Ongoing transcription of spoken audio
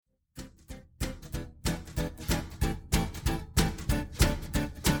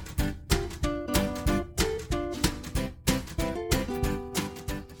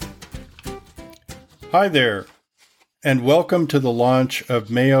Hi there, and welcome to the launch of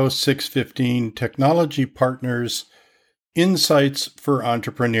Mayo 615 Technology Partners Insights for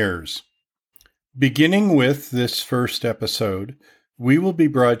Entrepreneurs. Beginning with this first episode, we will be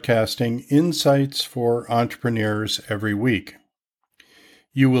broadcasting Insights for Entrepreneurs every week.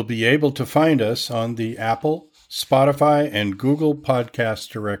 You will be able to find us on the Apple, Spotify, and Google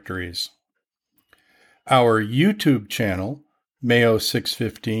podcast directories. Our YouTube channel, Mayo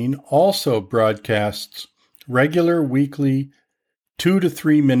 615, also broadcasts regular weekly 2 to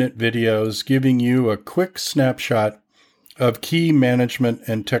 3 minute videos giving you a quick snapshot of key management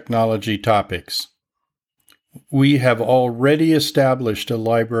and technology topics. We have already established a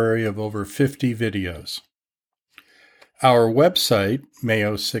library of over 50 videos. Our website,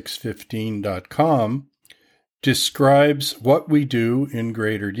 mayo615.com, describes what we do in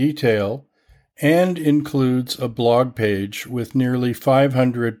greater detail and includes a blog page with nearly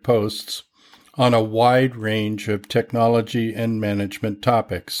 500 posts on a wide range of technology and management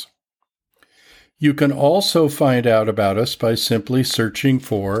topics. You can also find out about us by simply searching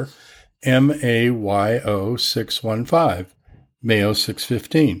for MAYO 615, Mayo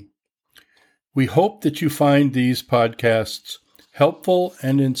 615. We hope that you find these podcasts helpful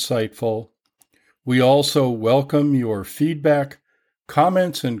and insightful. We also welcome your feedback,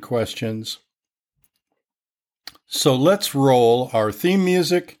 comments, and questions. So let's roll our theme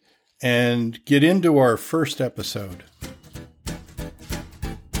music and get into our first episode.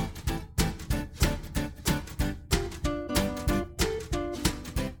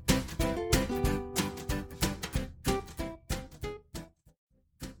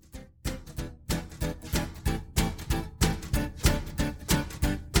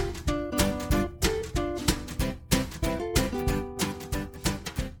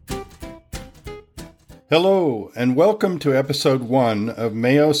 Hello, and welcome to Episode 1 of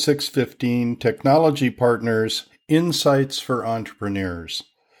Mayo 615 Technology Partners Insights for Entrepreneurs.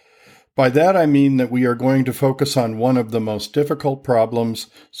 By that I mean that we are going to focus on one of the most difficult problems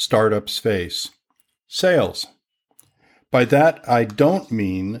startups face: sales. By that I don't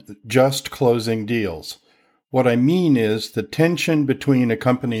mean just closing deals. What I mean is the tension between a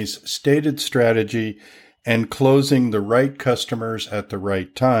company's stated strategy and closing the right customers at the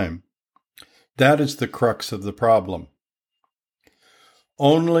right time. That is the crux of the problem.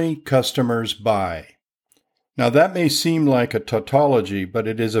 Only customers buy. Now that may seem like a tautology, but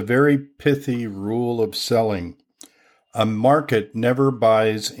it is a very pithy rule of selling. A market never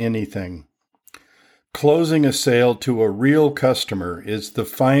buys anything. Closing a sale to a real customer is the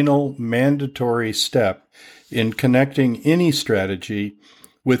final mandatory step in connecting any strategy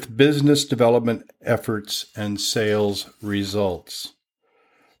with business development efforts and sales results.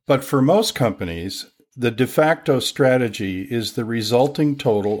 But for most companies, the de facto strategy is the resulting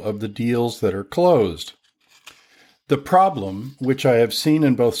total of the deals that are closed. The problem, which I have seen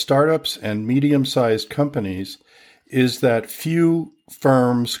in both startups and medium-sized companies, is that few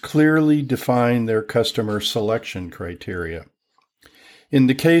firms clearly define their customer selection criteria. In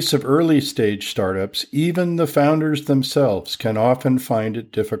the case of early-stage startups, even the founders themselves can often find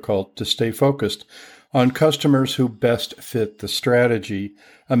it difficult to stay focused on customers who best fit the strategy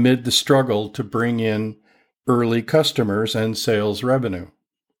amid the struggle to bring in early customers and sales revenue.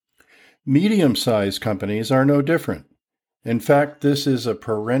 Medium-sized companies are no different. In fact, this is a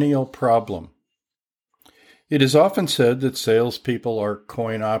perennial problem. It is often said that salespeople are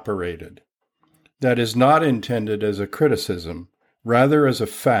coin-operated. That is not intended as a criticism, rather as a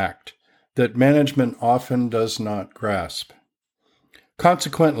fact that management often does not grasp.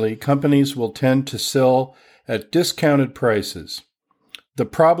 Consequently, companies will tend to sell at discounted prices. The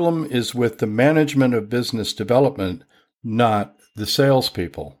problem is with the management of business development, not the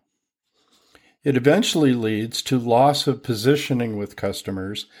salespeople. It eventually leads to loss of positioning with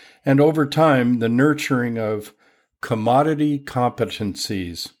customers and, over time, the nurturing of commodity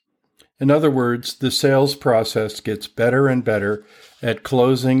competencies. In other words, the sales process gets better and better at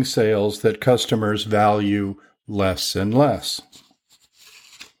closing sales that customers value less and less.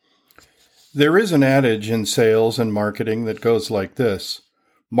 There is an adage in sales and marketing that goes like this: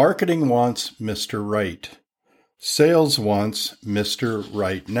 marketing wants Mr. Right. Sales wants Mr.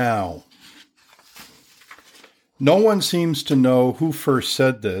 Right Now. No one seems to know who first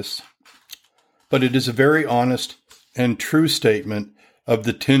said this, but it is a very honest and true statement of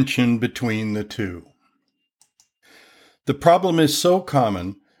the tension between the two. The problem is so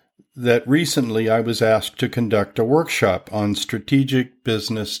common that recently I was asked to conduct a workshop on strategic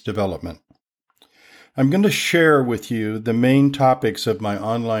business development. I'm going to share with you the main topics of my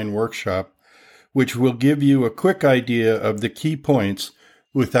online workshop, which will give you a quick idea of the key points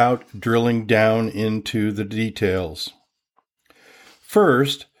without drilling down into the details.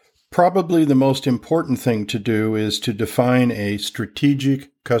 First, probably the most important thing to do is to define a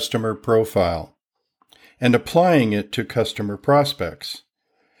strategic customer profile and applying it to customer prospects.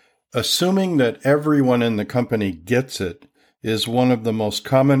 Assuming that everyone in the company gets it is one of the most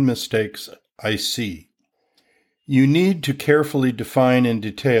common mistakes I see. You need to carefully define in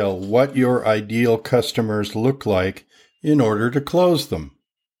detail what your ideal customers look like in order to close them.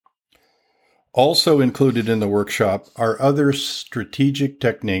 Also included in the workshop are other strategic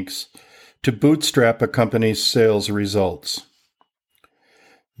techniques to bootstrap a company's sales results.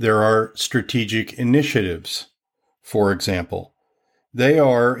 There are strategic initiatives, for example. They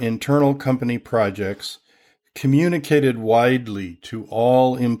are internal company projects communicated widely to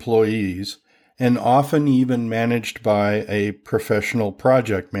all employees and often even managed by a professional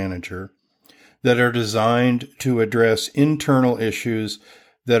project manager that are designed to address internal issues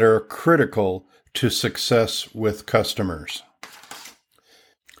that are critical to success with customers.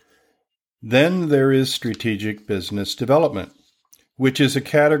 Then there is strategic business development, which is a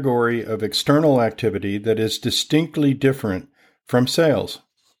category of external activity that is distinctly different from sales.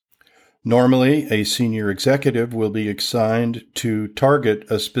 Normally, a senior executive will be assigned to target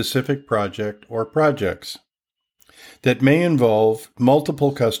a specific project or projects that may involve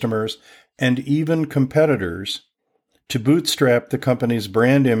multiple customers and even competitors to bootstrap the company's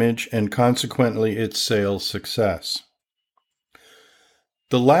brand image and consequently its sales success.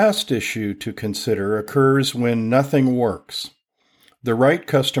 The last issue to consider occurs when nothing works. The right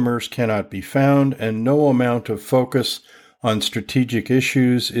customers cannot be found, and no amount of focus on strategic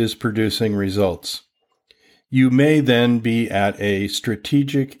issues is producing results. You may then be at a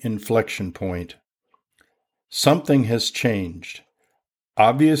strategic inflection point. Something has changed.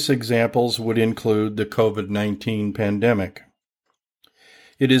 Obvious examples would include the COVID-19 pandemic.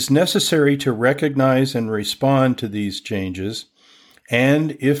 It is necessary to recognize and respond to these changes,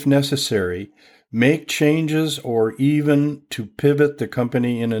 and, if necessary, make changes or even to pivot the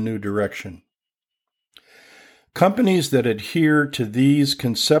company in a new direction. Companies that adhere to these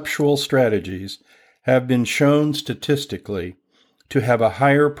conceptual strategies have been shown statistically to have a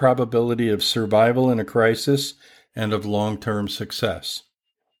higher probability of survival in a crisis and of long-term success.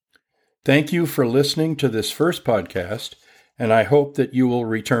 Thank you for listening to this first podcast, and I hope that you will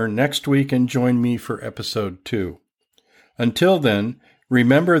return next week and join me for episode 2. Until then,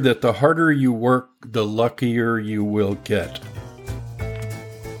 remember that the harder you work, the luckier you will get.